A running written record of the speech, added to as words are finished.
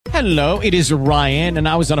Hello, it is Ryan, and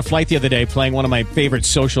I was on a flight the other day playing one of my favorite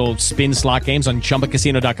social spin slot games on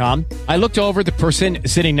ChumbaCasino.com. I looked over at the person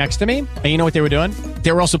sitting next to me, and you know what they were doing?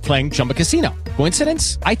 They were also playing Chumba Casino.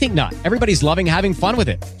 Coincidence? I think not. Everybody's loving having fun with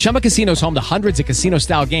it. Chumba Casino is home to hundreds of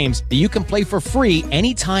casino-style games that you can play for free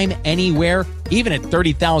anytime, anywhere, even at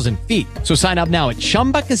 30,000 feet. So sign up now at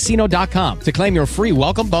ChumbaCasino.com to claim your free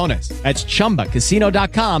welcome bonus. That's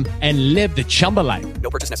ChumbaCasino.com and live the Chumba life.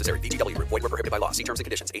 No purchase necessary. VGW. Void were prohibited by law. See terms and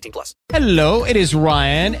conditions. 18+. Hello, it is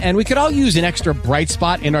Ryan, and we could all use an extra bright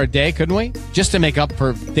spot in our day, couldn't we? Just to make up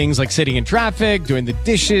for things like sitting in traffic, doing the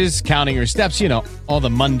dishes, counting your steps, you know, all the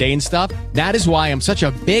mundane stuff. That is why I'm such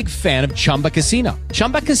a big fan of Chumba Casino.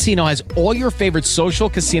 Chumba Casino has all your favorite social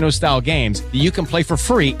casino-style games that you can play for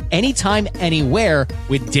free anytime, anywhere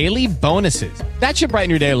with daily bonuses. That should brighten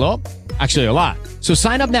your day a little. Actually, a lot. So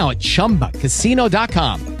sign up now at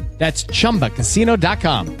ChumbaCasino.com. That's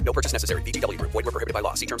ChumbaCasino.com. No purchase necessary. VGW. Void were prohibited by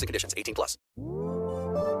law. See terms and conditions. 18+.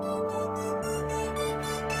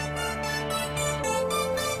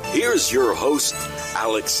 Here's your host,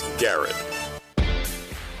 Alex Garrett.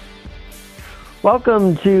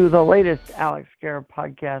 Welcome to the latest Alex Garrett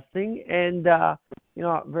podcasting. And, I'm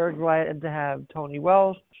very glad to have Tony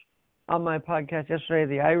Welsh on my podcast yesterday,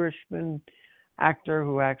 the Irishman actor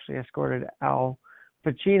who actually escorted Al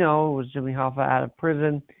Pacino, who was Jimmy Hoffa, out of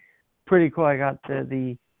prison. Pretty cool. I got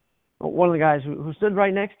one of the guys who stood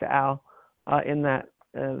right next to Al in that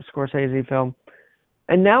Scorsese film.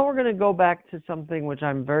 And now we're going to go back to something which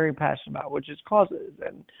I'm very passionate about, which is causes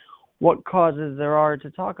and what causes there are to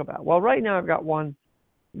talk about. Well, right now I've got one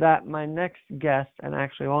that my next guest and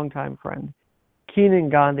actually longtime friend, Keenan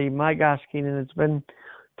Gandhi. My gosh, Keenan, it's been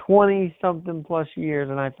 20-something plus years,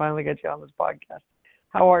 and I finally get you on this podcast.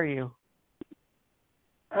 How are you?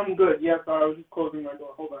 I'm good. Yeah, sorry, I was just closing my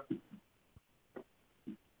door. Hold on.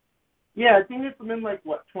 Yeah, I think it's been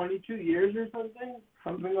 22 years or something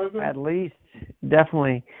like that. At least,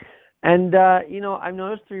 definitely. And, I've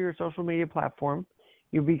noticed through your social media platform,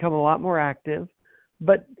 you've become a lot more active.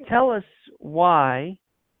 But tell us why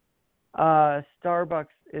Starbucks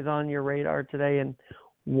is on your radar today and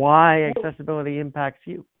why accessibility impacts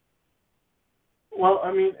you. Well,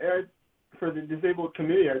 I mean, for the disabled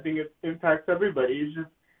community, I think it impacts everybody. It's just,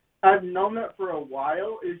 I've known that for a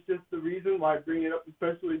while. It's just the reason why I bring it up,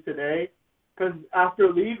 especially today, because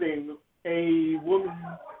after leaving, a woman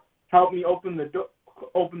helped me open the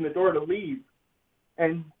door to leave,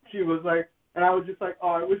 and she was like, and I was just like, oh,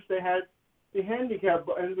 I wish they had the handicap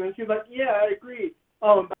buttons, and she was like, yeah, I agree.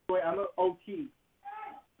 Oh, and by the way, I'm an OT,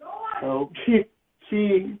 so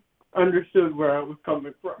she understood where I was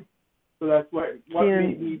coming from, so that's what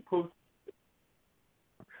made me post.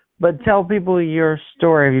 But tell people your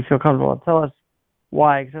story if you feel comfortable. Tell us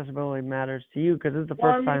why accessibility matters to you, because this is the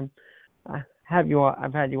first time I've had you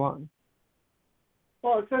on.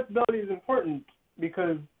 Well, accessibility is important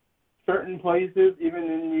because certain places, even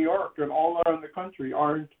in New York and all around the country,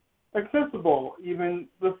 aren't accessible, even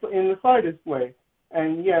in the slightest way.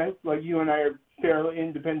 And yes, like you and I are fairly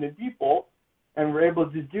independent people, and we're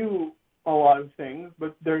able to do a lot of things,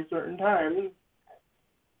 but there are certain times,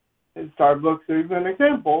 and Starbucks is an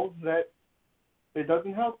example, that it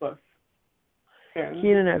doesn't help us. And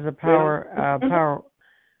Keenan has a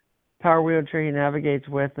power wheelchair he navigates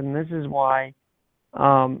with, and this is why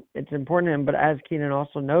it's important to him. But as Keenan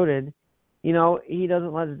also noted, he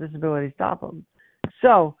doesn't let his disability stop him.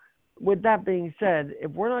 So, with that being said, if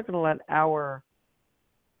we're not going to let our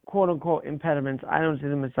quote-unquote impediments, I don't see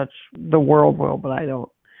them as such, the world will, but I don't,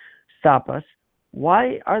 stop us,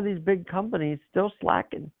 why are these big companies still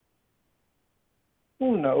slacking?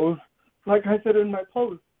 Who knows? Like I said in my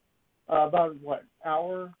post, about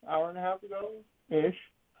hour and a half ago-ish,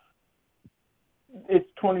 it's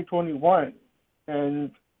 2021,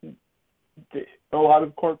 and a lot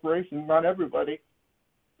of corporations, not everybody,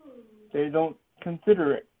 they don't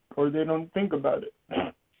consider it, or they don't think about it.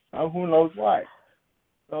 Who knows why?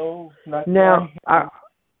 So, that's now,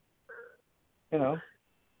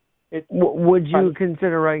 would you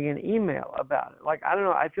consider writing an email about it? I don't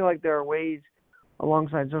know, I feel like there are ways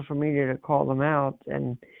alongside social media to call them out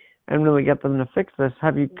and really get them to fix this.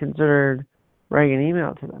 Have you considered writing an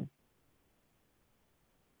email to them?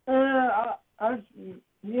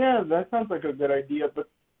 Yeah, that sounds like a good idea, but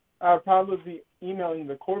I'll probably be emailing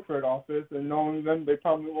the corporate office, and knowing them, they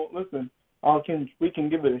probably won't listen. We can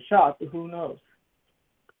give it a shot, but who knows?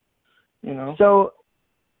 So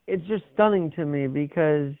it's just stunning to me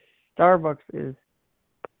because Starbucks is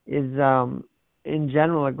in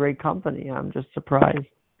general a great company. I'm just surprised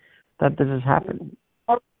that this has happened.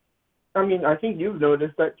 I mean, I think you've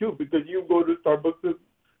noticed that too, because you go to Starbucks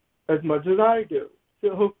as much as I do.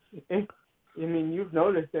 So, you've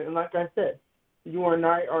noticed it, and like I said, you and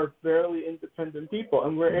I are fairly independent people,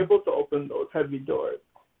 and we're able to open those heavy doors.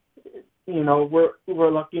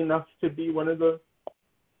 We're lucky enough to be one of the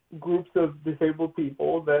groups of disabled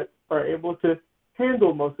people that are able to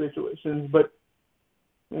handle most situations, but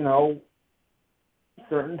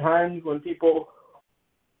certain times when people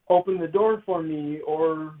open the door for me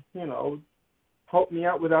or help me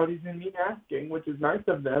out without even me asking, which is nice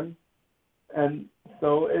of them, and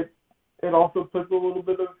so it also puts a little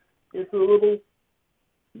bit of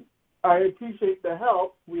I appreciate the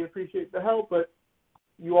help, we appreciate the help, but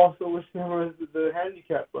you also wish there was the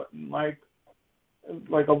handicap button, like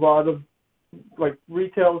a lot of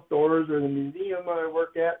retail stores or the museum I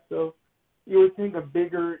work at. So you would think a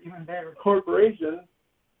even bigger corporation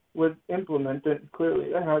would implement it.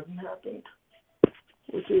 Clearly, that hasn't happened.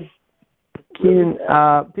 Which is Keenan,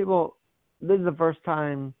 people, this is the first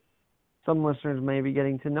time some listeners may be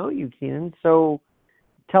getting to know you, Keenan. So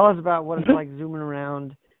tell us about what it's like zooming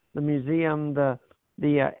around the museum, the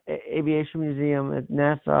aviation museum at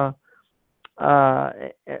NASA.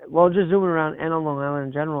 Just zooming around and on Long Island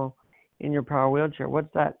in general in your power wheelchair.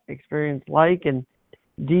 What's that experience like? And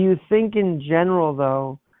do you think in general,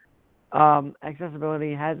 though,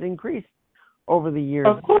 accessibility has increased over the years?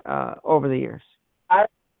 Of course.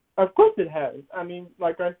 Of course it has.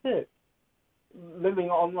 Like I said, living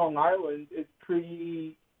on Long Island is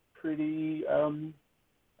pretty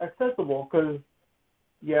accessible because,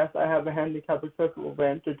 yes, I have a handicap accessible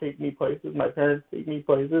van to take me places. My parents take me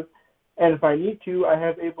places. And if I need to, I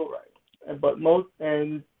have Able Ride. But most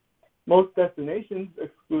destinations,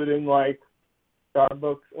 excluding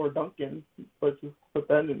Starbucks or Dunkin', let's just put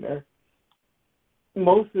that in there,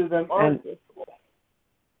 most of them are accessible.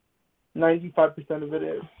 95% of it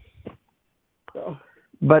is. So,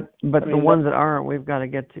 but the ones that aren't, we've got to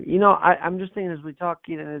get to. I'm just thinking as we talk,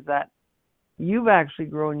 Keenan, is that you've actually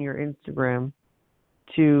grown your Instagram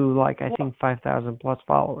to I think 5,000 plus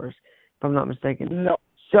followers, if I'm not mistaken. No.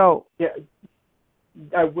 So yeah,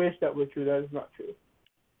 I wish that was true. That is not true.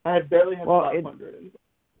 I barely have 500.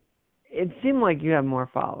 It seemed like you have more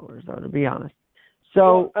followers, though, to be honest.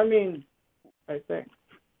 So I think.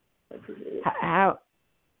 I appreciate it. How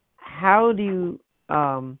do you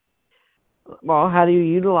how do you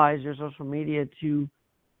utilize your social media to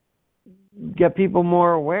get people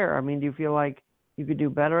more aware? Do you feel like you could do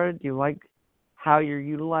better at it? Do you like how you're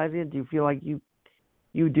utilizing it? Do you feel like you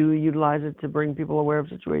do utilize it to bring people aware of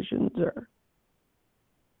situations? Or?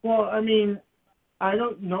 Well, I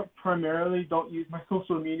primarily don't use my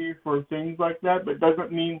social media for things like that, but it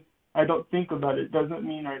doesn't mean I don't think about it. It doesn't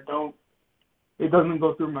mean it doesn't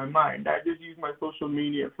go through my mind. I just use my social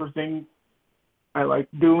media for things I like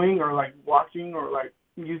doing or like watching or like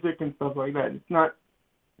music and stuff like that. It's not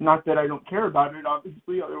that I don't care about it,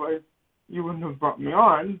 obviously, otherwise you wouldn't have brought me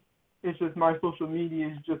on. It's just my social media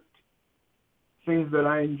is just things that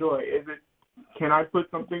I enjoy. Can I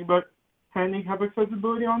put something about handicap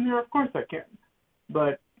accessibility on there? Of course I can.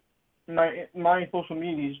 But my social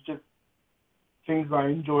media is just things I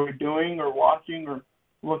enjoy doing or watching or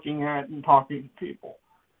looking at and talking to people.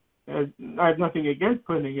 I have nothing against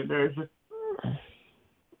putting it there. It's just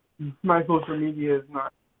my social media is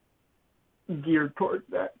not geared towards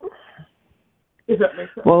that. If that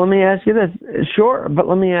makes sense. Well, let me ask you this. Sure, but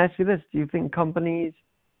let me ask you this. Do you think companies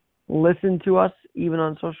listen to us even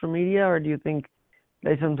on social media, or do you think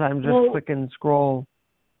they sometimes just click and scroll?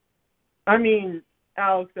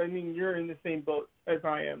 Alex, you're in the same boat as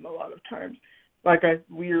I am a lot of times.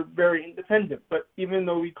 We are very independent, but even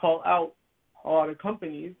though we call out a lot of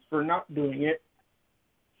companies for not doing it,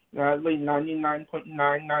 at least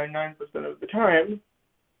 99.999% of the time,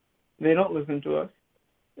 they don't listen to us.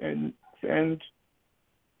 And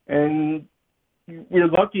we're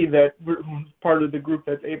lucky that we're part of the group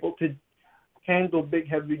that's able to handle big,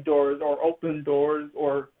 heavy doors or open doors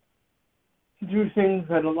or do things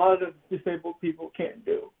that a lot of disabled people can't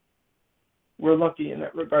do. We're lucky in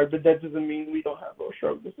that regard, but that doesn't mean we don't have those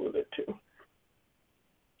struggles with it too.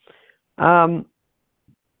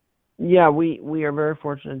 Yeah, we are very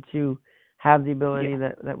fortunate to have the ability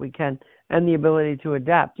that we can and the ability to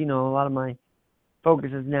adapt. A lot of my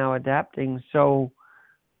focus is now adapting. So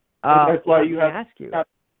that's why you have ask you.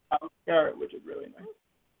 Garrett, which is really nice.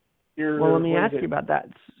 Let me ask you about that.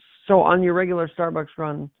 So on your regular Starbucks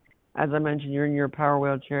run, as I mentioned, you're in your power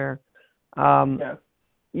wheelchair. Yes.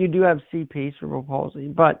 You do have CP, cerebral palsy,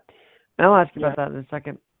 but I'll ask you about that in a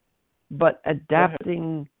second. But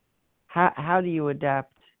adapting, how do you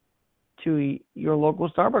adapt to your local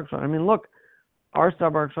Starbucks run? Look, our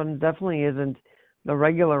Starbucks run definitely isn't the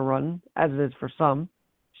regular run, as it is for some.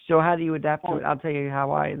 So how do you adapt to it? I'll tell you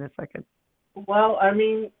how in a second. Well, I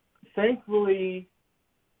mean, thankfully,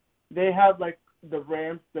 they have like the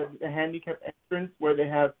ramps, the handicap entrance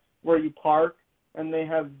where you park, and they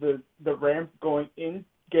have the ramps going in,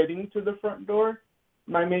 getting to the front door.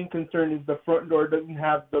 My main concern is the front door doesn't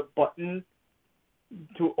have the button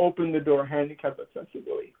to open the door handicap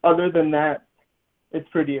accessibility. Other than that, it's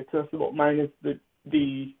pretty accessible, minus the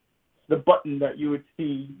button that you would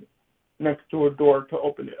see next to a door to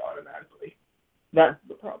open it automatically. That's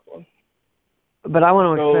the problem. But I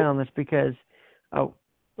want to expand on this because, go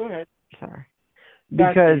ahead. Sorry.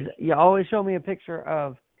 Because you always show me a picture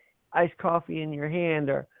of iced coffee in your hand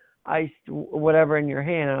or iced whatever in your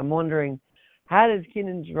hand, and I'm wondering, how does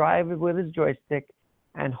Keenan drive with his joystick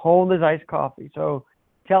and hold his iced coffee? So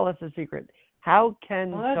tell us the secret. How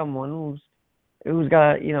can someone who's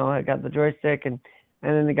got got the joystick and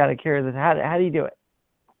then they got to carry this? How do you do it?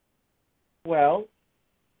 Well,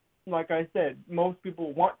 like I said, most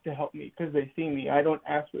people want to help me because they see me. I don't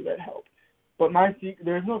ask for that help. But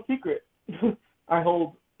there's no secret.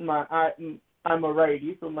 I'm a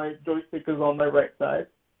righty, so my joystick is on my right side.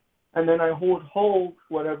 And then I hold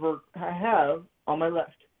whatever I have on my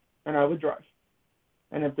left, and I would drive.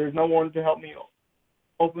 And if there's no one to help me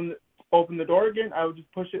open the door again, I would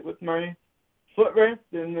just push it with my footrest,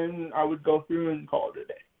 and then I would go through and call it a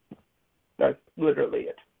day. That's literally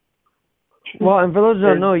it. Well, and for those who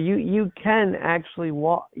don't know, you can actually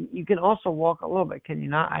walk. You can also walk a little bit, can you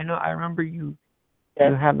not? I remember you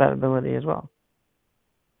have that ability as well.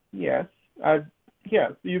 Yes,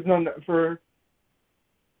 you've known that for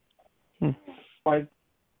like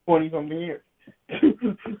 20-something years.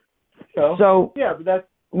 So yeah, but that's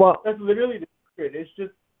literally the secret. It's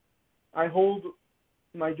just I hold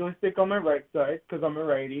my joystick on my right side because I'm a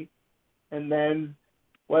righty, and then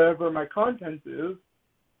whatever my contents is,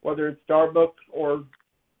 whether it's Starbucks or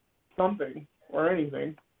something or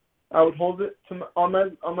anything, I would hold it on my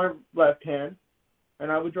left hand,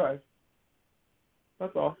 and I would drive.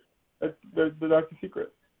 That's all. That's the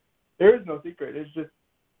secret. There is no secret. It's just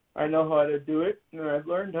I know how to do it, and I've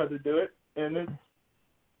learned how to do it, and it's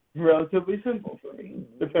relatively simple for me.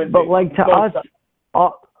 But like to us,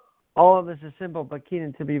 all of this is simple. But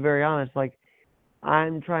Keenan, to be very honest, like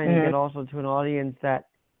I'm trying to get also to an audience that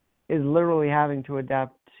is literally having to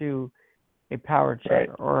adapt to a power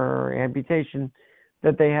chair or amputation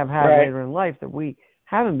that they have had later in life that we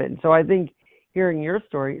haven't been. So I think hearing your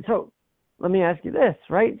story. So let me ask you this,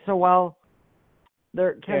 right? So while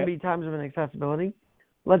there can be times of inaccessibility,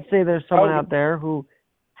 let's say there's someone out there who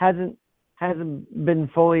hasn't been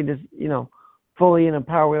fully in a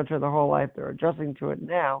power wheelchair their whole life. They're adjusting to it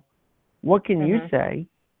now. What can you say,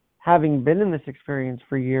 having been in this experience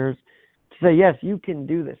for years, to say, yes, you can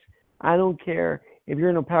do this? I don't care if you're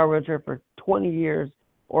in a power wheelchair for 20 years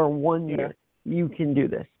or 1 year, you can do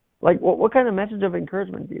this. Like, what kind of message of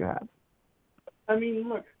encouragement do you have? I mean,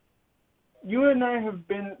 look, you and I have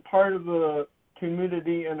been part of a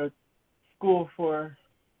community and a school for,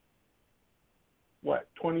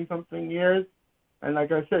 20-something years? And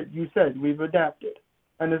like I said, we've adapted.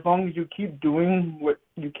 And as long as you keep doing what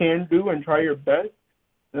you can do and try your best,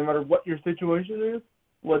 no matter what your situation is,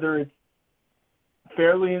 whether it's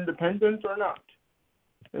fairly independent or not,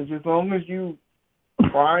 as long as you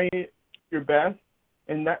try your best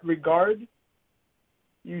in that regard,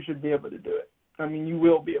 you should be able to do it. I mean, you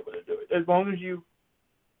will be able to do it. As long as you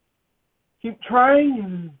keep trying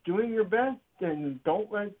and doing your best and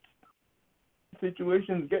don't let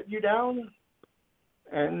situations get you down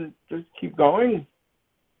and just keep going,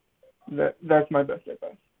 that's my best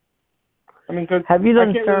advice. I mean, because I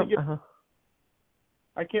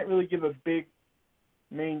can't really give a big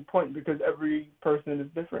main point because every person is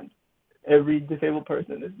different. Every disabled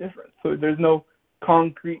person is different. So there's no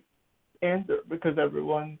concrete answer because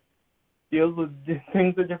everyone deals with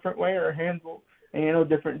things a different way or handles,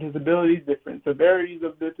 different disabilities, different severities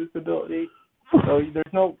of the disability. So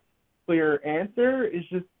there's no clear answer. It's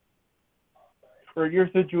just for your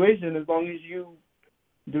situation, as long as you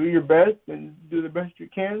do your best and do the best you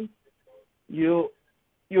can, you'll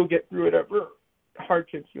get through whatever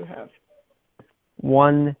hardships you have.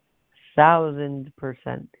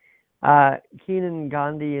 1,000%. Keenan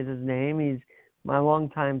Gandhi is his name. He's my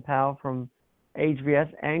longtime pal from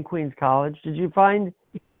HVS and Queens College. Did you find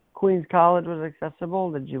Queens College was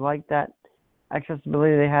accessible? Did you like that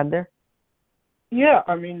accessibility they had there? Yeah,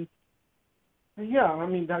 I mean,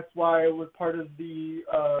 that's why I was part of the,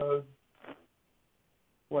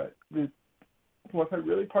 was I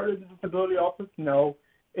really part of the disability office? No.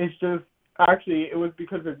 It's just, actually, it was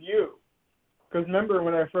because of you. Because remember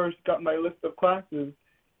when I first got my list of classes,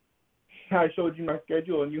 I showed you my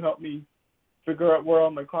schedule, and you helped me figure out where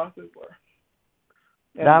all my classes were.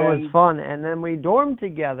 And that was fun. And then we dormed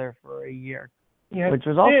together for a year, which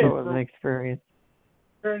was also an experience.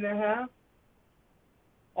 Year and a half,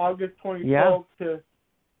 August 2012 to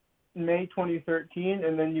May 2013,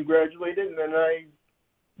 and then you graduated, and then I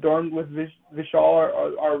dormed with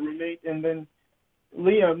Vishal, our roommate, and then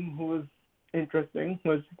Liam, who was interesting.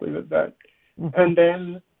 Let's leave it at that. And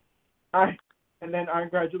then I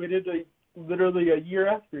graduated literally a year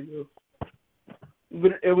after you.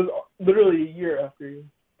 It was literally a year after you.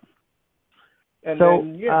 And so,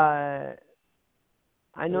 then,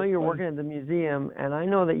 I know you're working at the museum, and I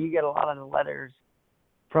know that you get a lot of letters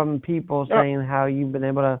from people saying how you've been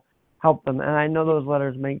able to help them, and I know those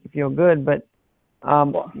letters make you feel good. But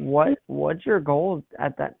what's your goal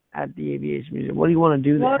at the Aviation Museum? What do you want to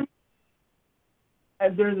do there?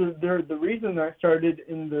 There's the reason I started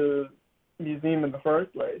in the museum in the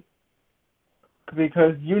first place,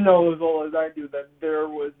 because you know as well as I do that there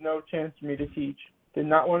was no chance for me to teach. Did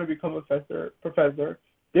not want to become a professor.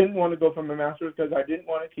 Didn't want to go for my master's because I didn't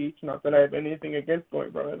want to teach. Not that I have anything against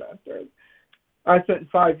going for my master's. I spent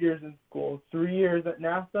 5 years in school, 3 years at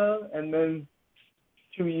NASA, and then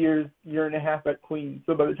 2 years, year and a half at Queens.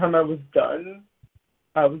 So by the time I was done,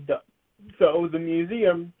 I was done. So the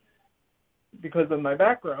museum, because of my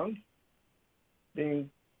background, being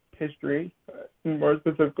history, more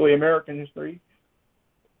specifically American history,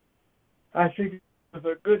 I figured it was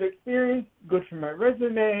a good experience, good for my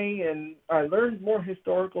resume, and I learned more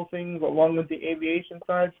historical things along with the aviation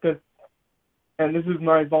side, and this is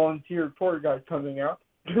my volunteer tour guide coming out,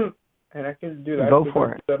 and I can do that. Go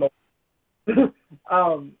for it.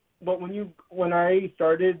 But when I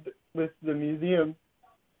started with the museum,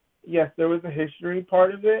 yes, there was a history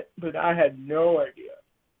part of it, but I had no idea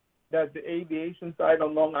that the aviation side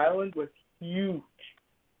on Long Island was huge.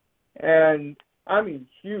 And I mean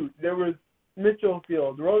huge. There was Mitchell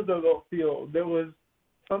Field, Roosevelt Field. There was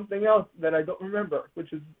something else that I don't remember,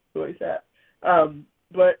 which is really sad.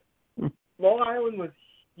 But Long Island was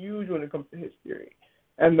huge when it comes to history.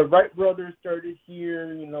 And the Wright brothers started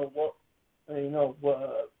here.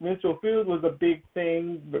 Mitchell Field was a big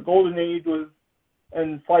thing. The Golden Age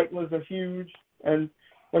and flight was a huge. And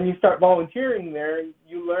when you start volunteering there,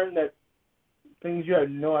 you learn that things you had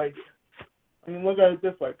no idea. I mean, look at it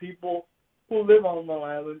this way. People who live on Long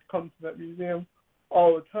Island come to that museum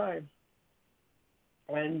all the time.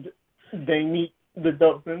 And they meet the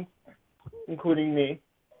docents, including me,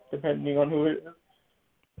 depending on who it is.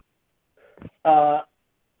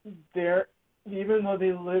 Even though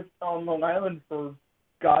they lived on Long Island for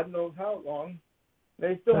God knows how long,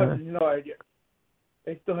 they still have no idea.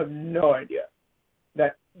 They still have no idea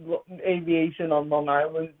that aviation on Long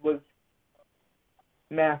Island was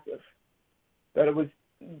massive, that it was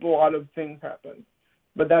a lot of things happened.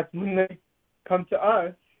 But that's when they come to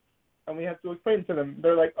us, and we have to explain to them.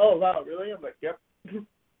 They're like, "Oh, wow, really?" I'm like, "Yep."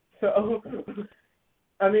 So,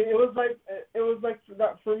 I mean, it was like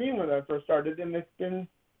that for me when I first started, and it's been,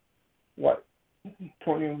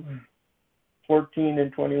 2014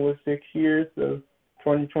 and 20 was 6 years, so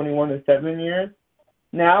 2021 is 7 years.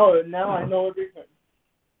 Now I know everything.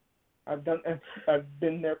 I've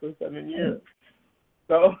been there for 7 years.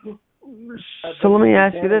 So let me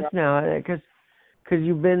ask you this now, because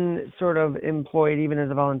you've been sort of employed even as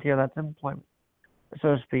a volunteer. That's employment,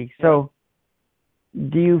 so to speak. So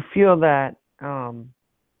do you feel that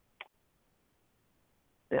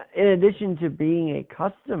in addition to being a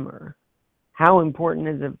customer, how important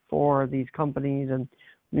is it for these companies and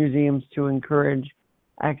museums to encourage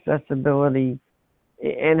accessibility,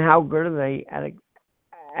 and how good are they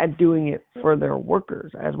at doing it for their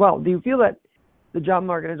workers as well? Do you feel that the job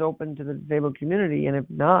market is open to the disabled community, and if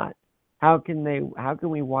not, how can we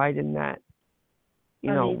widen that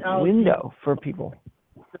window for people?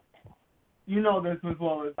 You know this as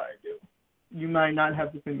well as I do. You might not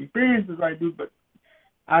have the same experience as I do, but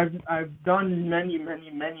I've done many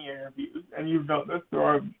interviews, and you've done this through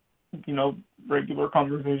our regular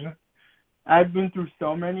conversation. I've been through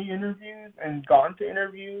so many interviews and gone to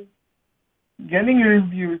interviews. Getting an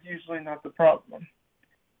interview is usually not the problem.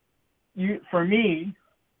 For me,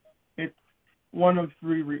 it's one of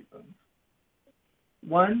three reasons.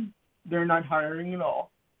 One, they're not hiring at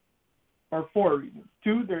all, or 4 reasons.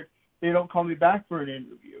 2, they don't call me back for an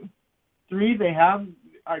interview. 3,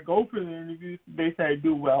 I go for the interview, they say I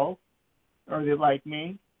do well, or they like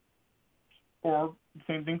me, or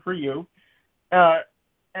same thing for you. Or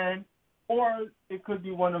it could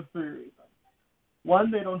be one of 3 reasons.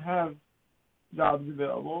 1, they don't have jobs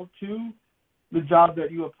available. 2, the job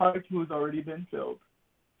that you applied to has already been filled.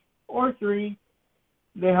 Or 3,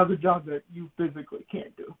 they have a job that you physically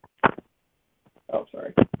can't do. Oh,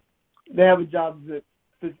 sorry. They have a job that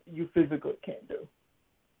you physically can't do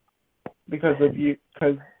because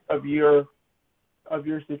of your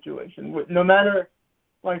situation. No matter,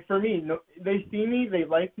 like for me, they see me, they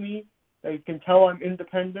like me, they can tell I'm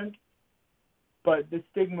independent, but the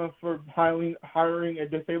stigma for hiring a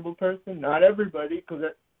disabled person, not everybody, because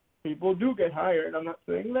people do get hired, I'm not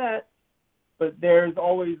saying that, but there's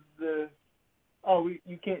always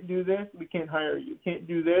you can't do this, we can't hire you. You can't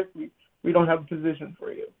do this, we don't have a position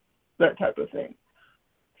for you, that type of thing.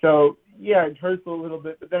 So, yeah, it hurts a little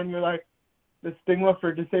bit, but then you're like, the stigma for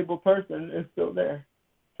a disabled person is still there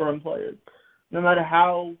for employers. No matter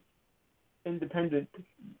how independent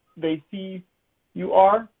they see you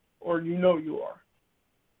are or you know you are.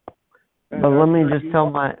 But let me just tell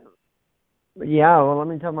my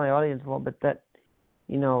audience a little bit that,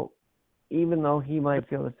 even though he might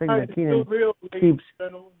feel the stigma, Keenan keeps,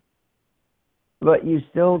 but you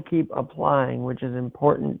still keep applying, which is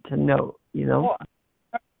important to note, Well,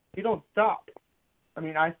 you don't stop. I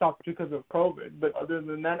mean, I stopped because of COVID, but other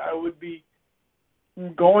than that, I would be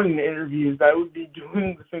going to interviews. I would be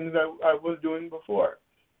doing the things I was doing before.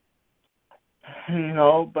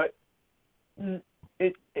 But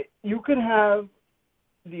you could have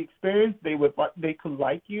the experience. They could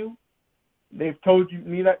like you. They've told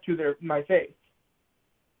me that to my face.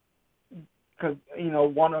 Because,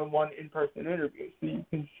 one-on-one in-person interviews, so you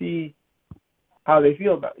can see how they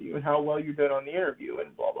feel about you and how well you did on the interview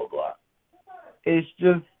and blah, blah, blah. It's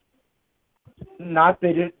just not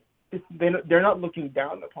that they're not looking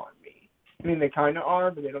down upon me. I mean, they kind of are,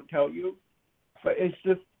 but they don't tell you. But it's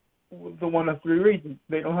just the one of three reasons.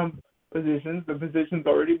 They don't have positions. The position's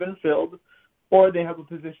already been filled, or they have a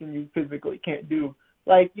position you physically can't do.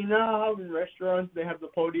 Like, how in restaurants they have the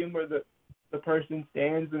podium where the person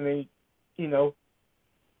stands and they, like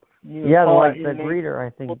the greeter, I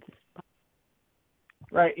think.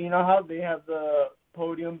 Right. How they have the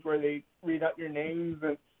podiums where they read out your names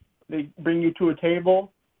and they bring you to a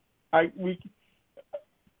table? I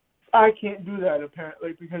can't do that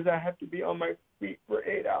apparently because I have to be on my feet for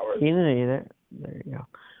 8 hours. There you go.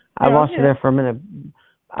 I lost you there for a minute.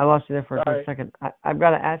 I lost you there for a second. I've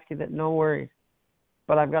got to ask you that. No worries.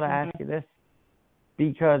 But I've got to ask you this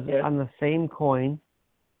because on the same coin,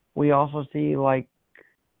 we also see like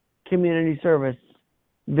community service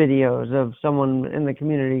videos of someone in the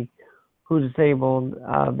community who's disabled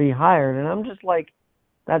be hired, and I'm just like,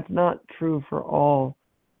 that's not true for all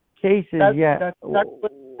cases yet. That's exactly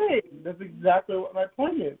what I'm saying. That's exactly what my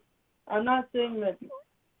point is. I'm not saying that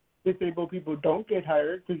disabled people don't get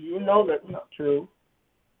hired, because that's not true.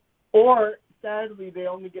 Or, sadly, they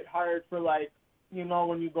only get hired for, like,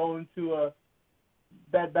 when you go into a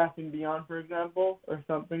Bed Bath & Beyond, for example, or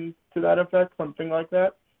something to that effect, something like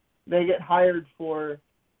that. They get hired for,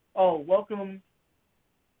 welcome,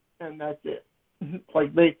 and that's it.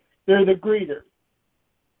 Like, they're the greeters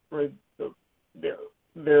for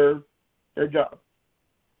their job.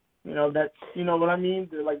 That's, what I mean?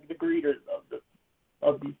 They're like the greeters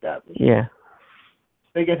of the establishment. Yeah.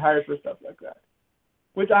 They get hired for stuff like that,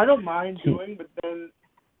 which I don't mind doing, but then,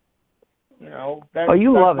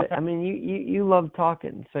 you love it. I mean, you love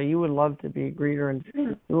talking, so you would love to be a greeter, and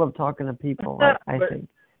you love talking to people, I think.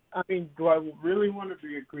 I mean, do I really want to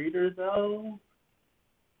be a greeter, though?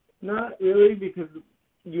 Not really, because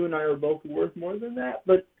you and I are both worth more than that,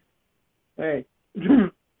 but, hey,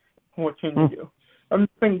 what can you do? I'm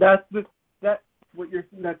saying that's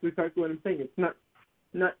exactly what I'm saying. It's not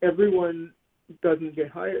everyone doesn't get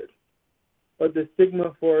hired, but the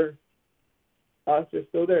stigma for us is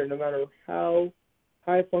still there, no matter how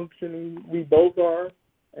high functioning we both are.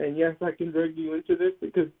 And yes, I can drag you into this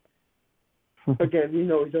because, again, we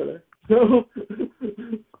know each other, so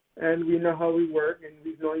and we know how we work, and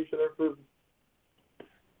we've known each other for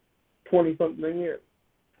 20-something years,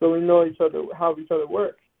 so we know how each other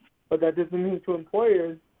works. But that doesn't mean to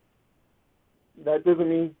employers. That doesn't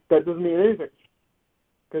mean anything,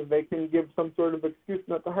 because they can give some sort of excuse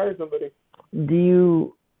not to hire somebody. Do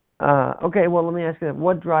you? Okay, well, let me ask you that.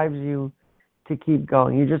 What drives you to keep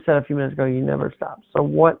going? You just said a few minutes ago you never stop. So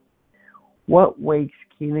what wakes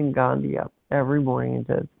Keenan Gandhi up every morning and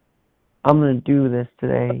says, "I'm going to do this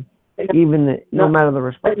today, no matter the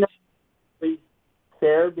response"? It's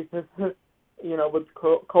fair because with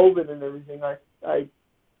COVID and everything, I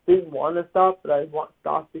didn't want to stop, but I want to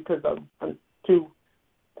stop because I'm too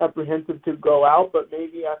apprehensive to go out. But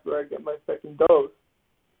maybe after I get my second dose,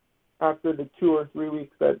 after the 2 or 3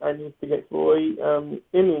 weeks that I need to get fully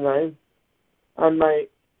immunized,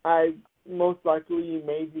 I most likely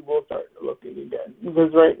maybe we'll start looking again.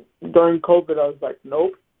 Because during COVID, I was like,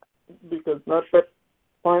 nope, because not that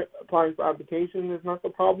applying for application is not the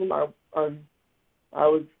problem. I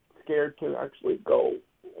was scared to actually go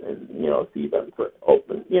and see them for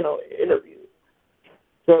open interviews.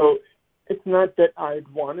 So it's not that I'd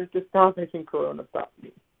wanted to stop. I think Corona stopped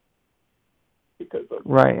me because of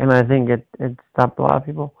right, and I think it stopped a lot of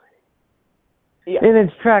people. Yeah. In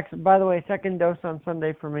its tracks. By the way, second dose on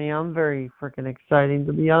Sunday for me. I'm very freaking excited,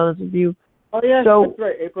 to be honest with you. Oh yeah, so, that's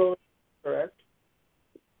right. April, correct?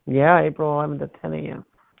 Yeah, April 11th at 10 a.m.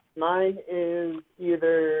 Mine is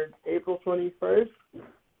either April 21st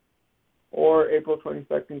or April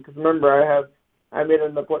 22nd. Because remember, I made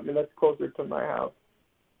an appointment that's closer to my house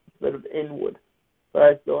instead of Inwood, but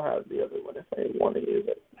I still have the other one if I want to use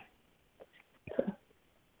it.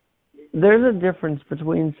 There's a difference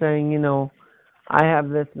between saying, I have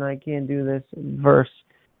this and I can't do this, versus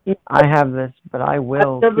I have this, but I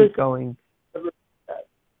will keep going.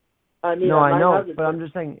 I mean, no, I know, it, but I'm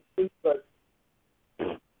just saying. But,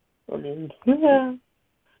 I mean, yeah.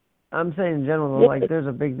 I'm saying in general, like, there's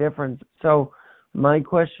a big difference. So my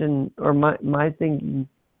question, or my thinking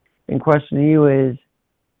and question to you is,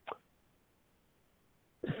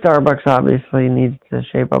 Starbucks obviously needs to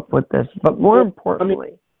shape up with this, but more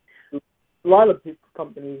importantly, a lot of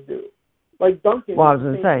companies do. Like Dunkin'. Well, I was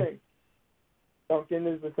going to say. Thing. Dunkin'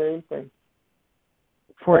 is the same thing.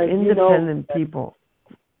 For independent people.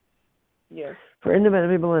 Yes. For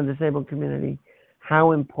independent people in the disabled community,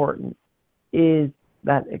 how important is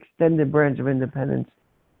that extended branch of independence,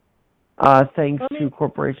 thanks to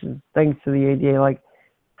corporations, thanks to the ADA? Like,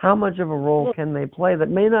 how much of a role can they play that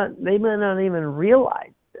they may not even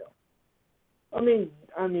realize still? I mean,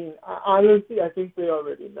 honestly, I think they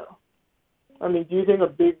already know. I mean, do you think a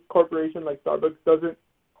big corporation like Starbucks doesn't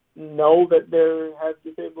know that there has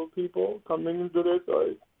disabled people coming into their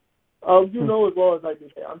stores? You know as well as I do.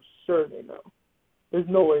 I'm sure they know. There's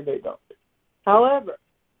no way they don't. However,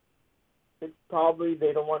 it's probably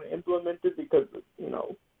they don't want to implement it because of,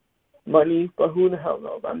 money, but who the hell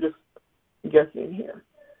knows? I'm just guessing here.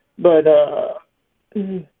 But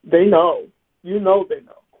they know. They know. They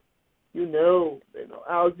know.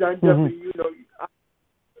 Alexander Jeffrey,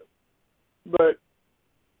 But,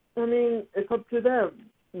 I mean, it's up to them.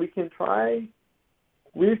 We can try.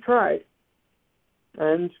 We've tried.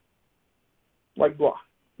 And, blah.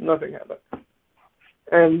 Nothing happened.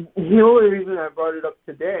 And the only reason I brought it up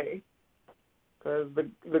today, because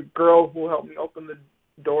the girl who helped me open the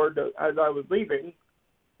door as I was leaving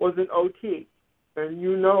was an OT. And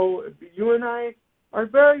you and I are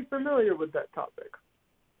very familiar with that topic.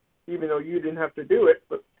 Even though you didn't have to do it,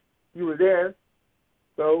 but you were there.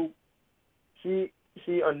 So she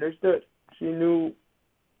understood. She knew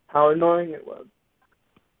how annoying it was.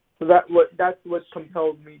 So that's what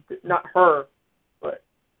compelled me to, not her, but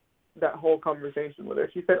that whole conversation with her.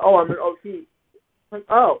 She said, "Oh, I'm an OT." I'm like,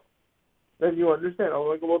 "Oh, then you understand." I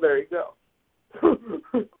was like, "Well, there you go."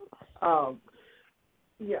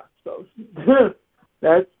 Yeah. So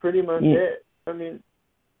that's pretty much it. I mean,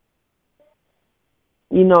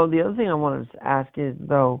 the other thing I wanted to ask is,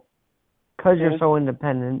 though, because you're so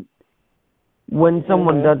independent, when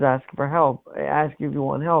someone does ask you if you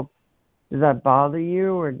want help, does that bother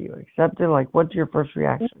you, or do you accept it? Like, what's your first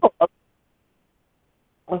reaction?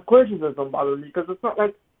 Of course it doesn't bother me, because it's not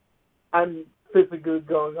like I'm physically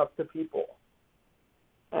going up to people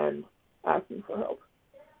and asking for help.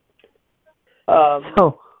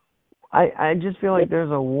 So, I just feel like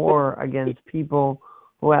there's a war against people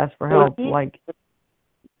who ask for help.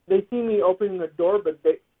 They see me opening the door, but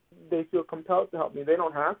they feel compelled to help me. They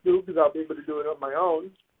don't have to, because I'll be able to do it on my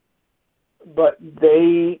own. But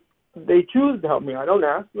they choose to help me. I don't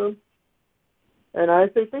ask them. And I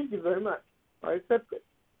say, "Thank you very much. I accept it."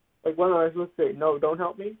 Like, when am I supposed to say, "No, don't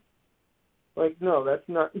help me"? Like, no, that's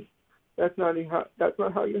not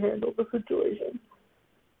how you handle the situation.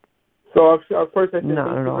 So of course I say,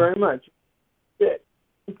 "Thank you very much."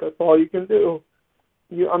 That's all you can do.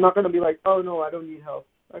 I'm not going to be like, "Oh no, I don't need help.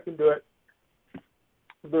 I can do it."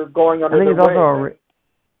 They're going under their way.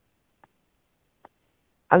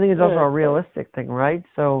 I think it's also a realistic thing, right?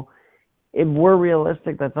 So if we're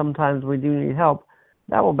realistic that sometimes we do need help,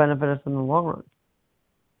 that will benefit us in the long run.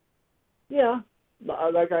 Yeah.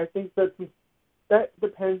 I think that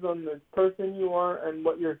depends on the person you are and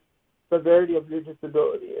what your severity of your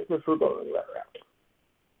disability is, if we're going that route,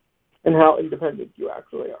 and how independent you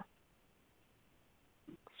actually are.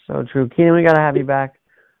 So true. Keenan, we got to have you back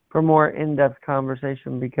for more in-depth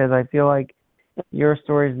conversation, because I feel like your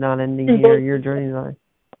story is not ending here. Your journey is not.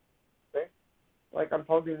 Like, I'm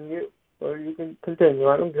talking to you, so you can continue.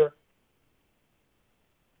 I don't care.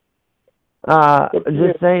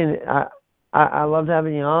 Just saying, I loved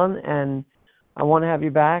having you on, and I want to have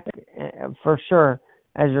you back for sure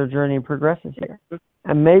as your journey progresses here.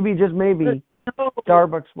 And maybe, just maybe,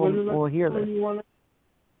 Starbucks will hear this.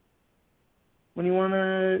 When you want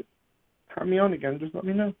to have me on again, just let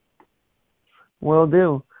me know. Will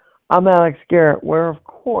do. I'm Alex Garrett, where, of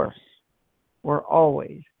course, we're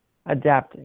always adapting.